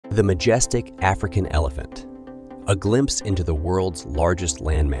The majestic African elephant, a glimpse into the world's largest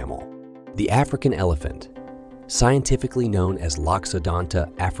land mammal. The African elephant, scientifically known as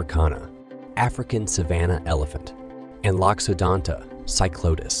Loxodonta africana, African savanna elephant, and Loxodonta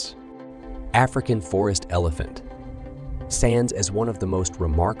cyclotis, African forest elephant, stands as one of the most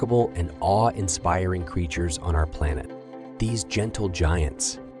remarkable and awe-inspiring creatures on our planet. These gentle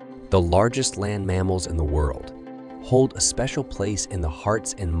giants, the largest land mammals in the world, hold a special place in the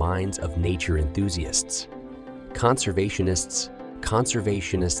hearts and minds of nature enthusiasts, conservationists,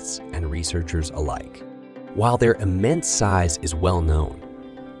 and researchers alike. While their immense size is well known,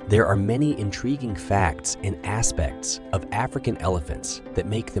 there are many intriguing facts and aspects of African elephants that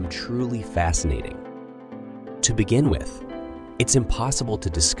make them truly fascinating. To begin with, it's impossible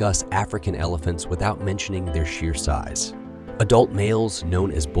to discuss African elephants without mentioning their sheer size. Adult males, known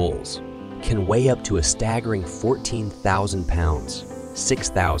as bulls, can weigh up to a staggering 14,000 pounds,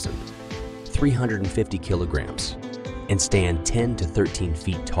 6,350 kilograms, and stand 10 to 13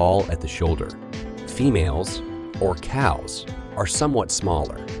 feet tall at the shoulder. Females, or cows, are somewhat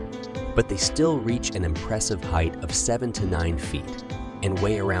smaller, but they still reach an impressive height of 7 to 9 feet and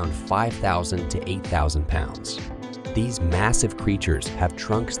weigh around 5,000 to 8,000 pounds. These massive creatures have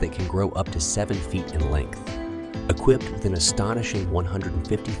trunks that can grow up to 7 feet in length, equipped with an astonishing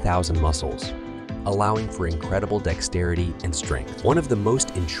 150,000 muscles, allowing for incredible dexterity and strength. One of the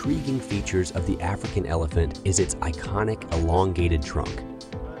most intriguing features of the African elephant is its iconic elongated trunk.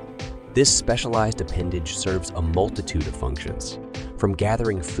 This specialized appendage serves a multitude of functions, from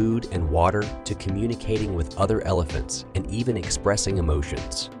gathering food and water to communicating with other elephants and even expressing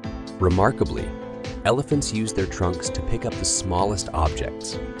emotions. Remarkably, elephants use their trunks to pick up the smallest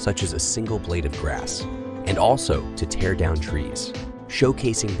objects, such as a single blade of grass, and also to tear down trees,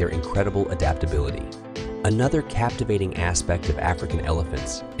 showcasing their incredible adaptability. Another captivating aspect of African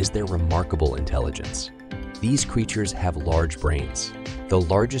elephants is their remarkable intelligence. These creatures have large brains, the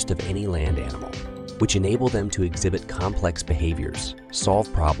largest of any land animal, which enable them to exhibit complex behaviors,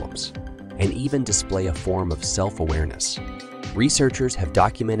 solve problems, and even display a form of self-awareness. Researchers have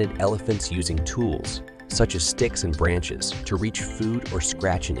documented elephants using tools, such as sticks and branches, to reach food or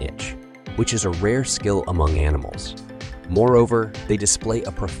scratch an itch, which is a rare skill among animals. Moreover, they display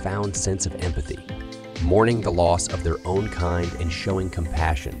a profound sense of empathy, mourning the loss of their own kind and showing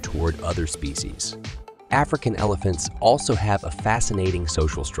compassion toward other species. African elephants also have a fascinating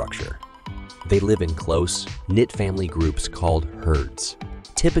social structure. They live in close, knit family groups called herds,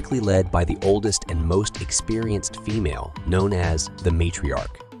 typically led by the oldest and most experienced female, known as the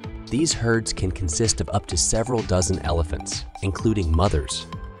matriarch. These herds can consist of up to several dozen elephants, including mothers,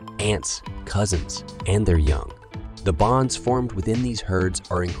 aunts, cousins, and their young. The bonds formed within these herds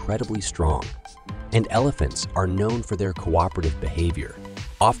are incredibly strong, and elephants are known for their cooperative behavior,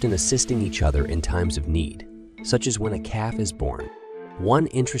 often assisting each other in times of need, such as when a calf is born. One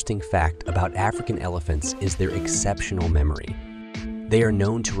interesting fact about African elephants is their exceptional memory. They are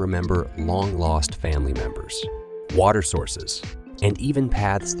known to remember long-lost family members, water sources, and even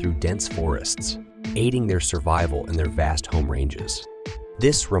paths through dense forests, aiding their survival in their vast home ranges.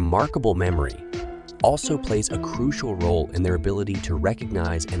 This remarkable memory also plays a crucial role in their ability to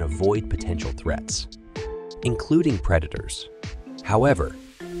recognize and avoid potential threats, including predators. However,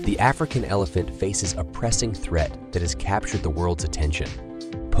 the African elephant faces a pressing threat that has captured the world's attention: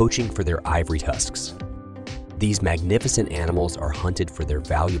 poaching for their ivory tusks. These magnificent animals are hunted for their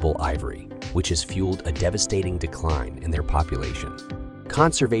valuable ivory, which has fueled a devastating decline in their population.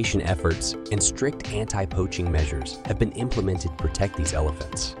 Conservation efforts and strict anti-poaching measures have been implemented to protect these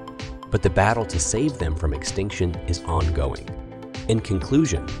elephants, but the battle to save them from extinction is ongoing. In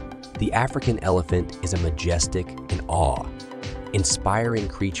conclusion, the African elephant is a majestic and awe-inspiring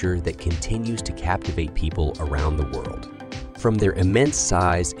creature that continues to captivate people around the world. From their immense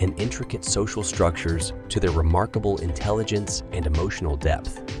size and intricate social structures to their remarkable intelligence and emotional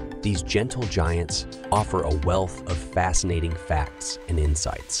depth, these gentle giants offer a wealth of fascinating facts and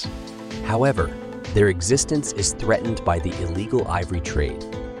insights. However, their existence is threatened by the illegal ivory trade,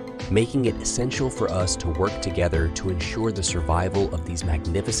 making it essential for us to work together to ensure the survival of these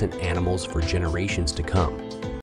magnificent animals for generations to come.